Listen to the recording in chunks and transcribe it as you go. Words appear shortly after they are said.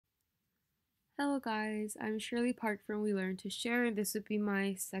Hello guys, I'm Shirley Park from We Learn to Share, and this would be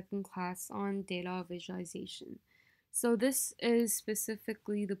my second class on data visualization. So this is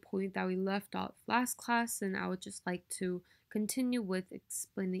specifically the point that we left off last class, and I would just like to continue with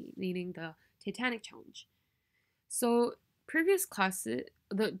explaining the Titanic challenge. So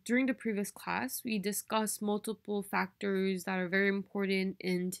during the previous class, we discussed multiple factors that are very important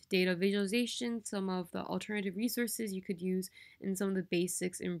in data visualization, some of the alternative resources you could use, and some of the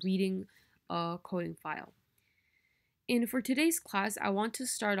basics in reading a coding file. And for today's class, I want to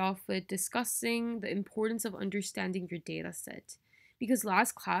start off with discussing the importance of understanding your data set. Because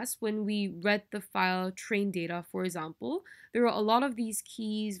last class, when we read the file train data, for example, there were a lot of these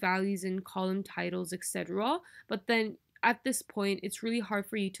keys, values, and column titles, etc. But then at this point, it's really hard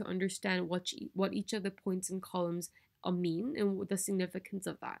for you to understand what each of the points and columns mean and the significance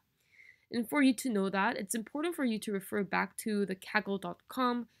of that. And for you to know that, it's important for you to refer back to the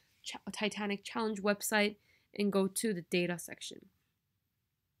kaggle.com Titanic Challenge website and go to the data section.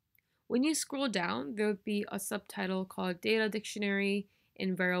 When you scroll down, there would be a subtitle called Data Dictionary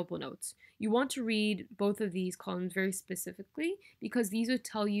and Variable Notes. You want to read both of these columns very specifically because these would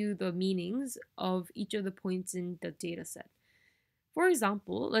tell you the meanings of each of the points in the data set. For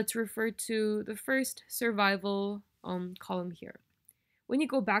example, let's refer to the first survival column here. When you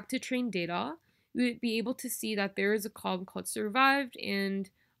go back to train data, you would be able to see that there is a column called survived and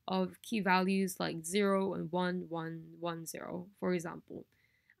of key values like 0 and 1, 1, 1, 0, for example.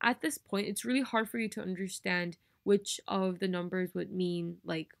 At this point, it's really hard for you to understand which of the numbers would mean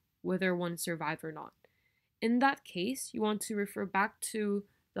like whether one survived or not. In that case, you want to refer back to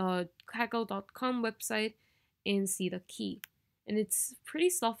the kaggle.com website and see the key. And it's pretty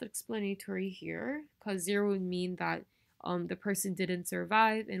self-explanatory here because 0 would mean that the person didn't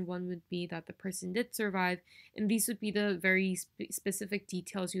survive, and 1 would be that the person did survive, and these would be the very specific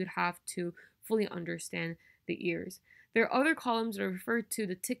details you would have to fully understand the years. There are other columns that refer to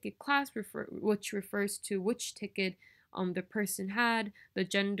the ticket class, which refers to which ticket the person had, the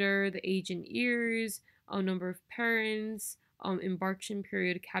gender, the age in years, number of parents, embarkation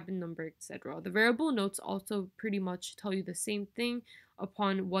period, cabin number, etc. The variable notes also pretty much tell you the same thing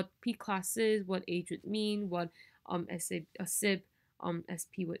upon what P class is, what age would mean, what a SIB,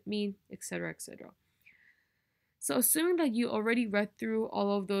 SP would mean, etc., etc. So assuming that you already read through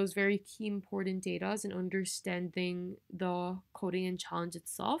all of those very key important data and understanding the coding and challenge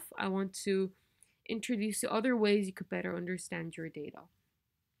itself, I want to introduce you other ways you could better understand your data.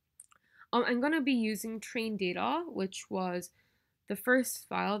 I'm going to be using train data, which was the first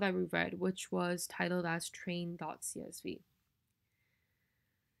file that we read, which was titled as train.csv.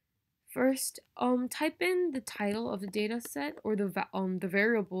 First, type in the title of the data set or the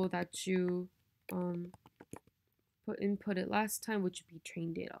variable that you inputted last time, which would be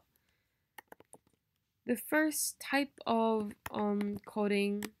train data. The first type of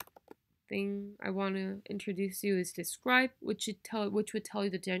coding thing I want to introduce you is describe, which would tell you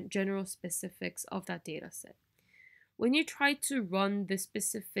the general specifics of that data set. When you try to run this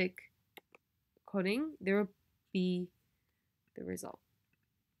specific coding, there will be the result.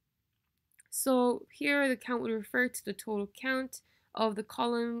 So here the count would refer to the total count of the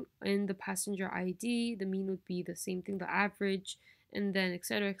column and the passenger ID. The mean would be the same thing, the average, and then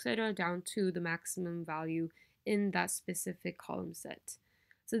etc. down to the maximum value in that specific column set.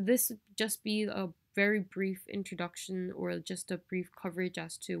 So this would just be a very brief introduction or just a brief coverage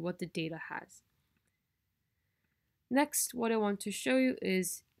as to what the data has. Next, what I want to show you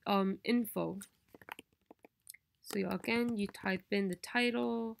is info. So again, you type in the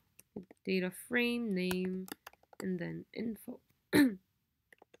title, data frame, name, and then info.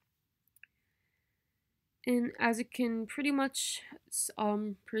 And as you can pretty much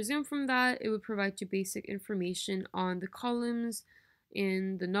presume from that, it would provide you basic information on the columns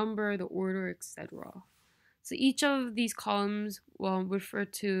and the number, the order, etc. So each of these columns will refer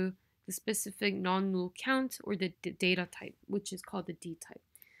to the specific non-null count or the data type, which is called the D type.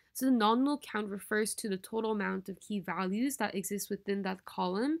 So the non-null count refers to the total amount of key values that exist within that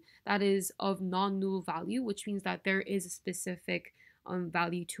column that is of non-null value, which means that there is a specific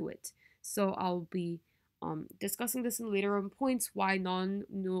value to it. So I'll be discussing this in later on points, why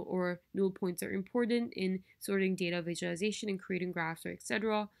non-null or null points are important in sorting data visualization and creating graphs, or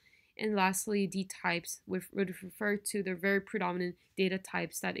etc. And lastly, D types would refer to the very predominant data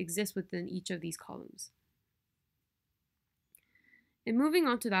types that exist within each of these columns. And moving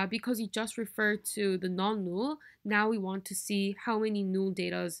on to that, because you just referred to the non-null, now we want to see how many null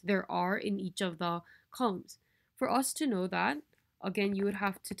data there are in each of the columns. For us to know that, again, you would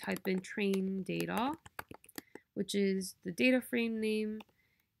have to type in train data, which is the data frame name,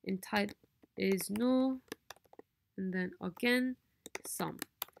 and type is null, and then again sum.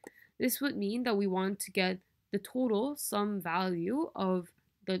 This would mean that we want to get the total sum value of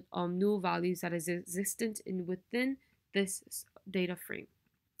the null values that is existent within this data frame.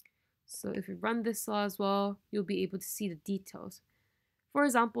 So if we run this law as well, you'll be able to see the details. For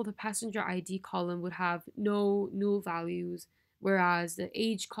example, the passenger ID column would have no null values, whereas the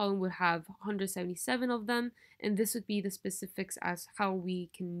age column would have 177 of them, and this would be the specifics as how we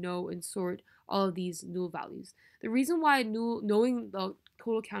can know and sort all of these null values. The reason why knowing the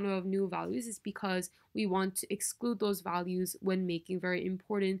total count of null values is because we want to exclude those values when making very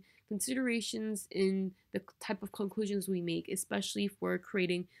important considerations in the type of conclusions we make, especially for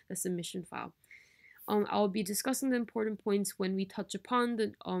creating the submission file. I'll be discussing the important points when we touch upon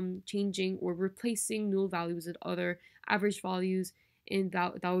the changing or replacing null values with other average values, and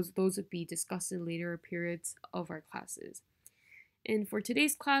those would be discussed in later periods of our classes. And for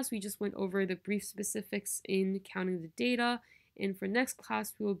today's class, we just went over the brief specifics in counting the data, and for next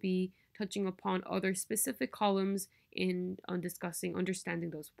class, we will be touching upon other specific columns and discussing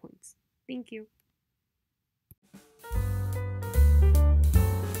understanding those points. Thank you.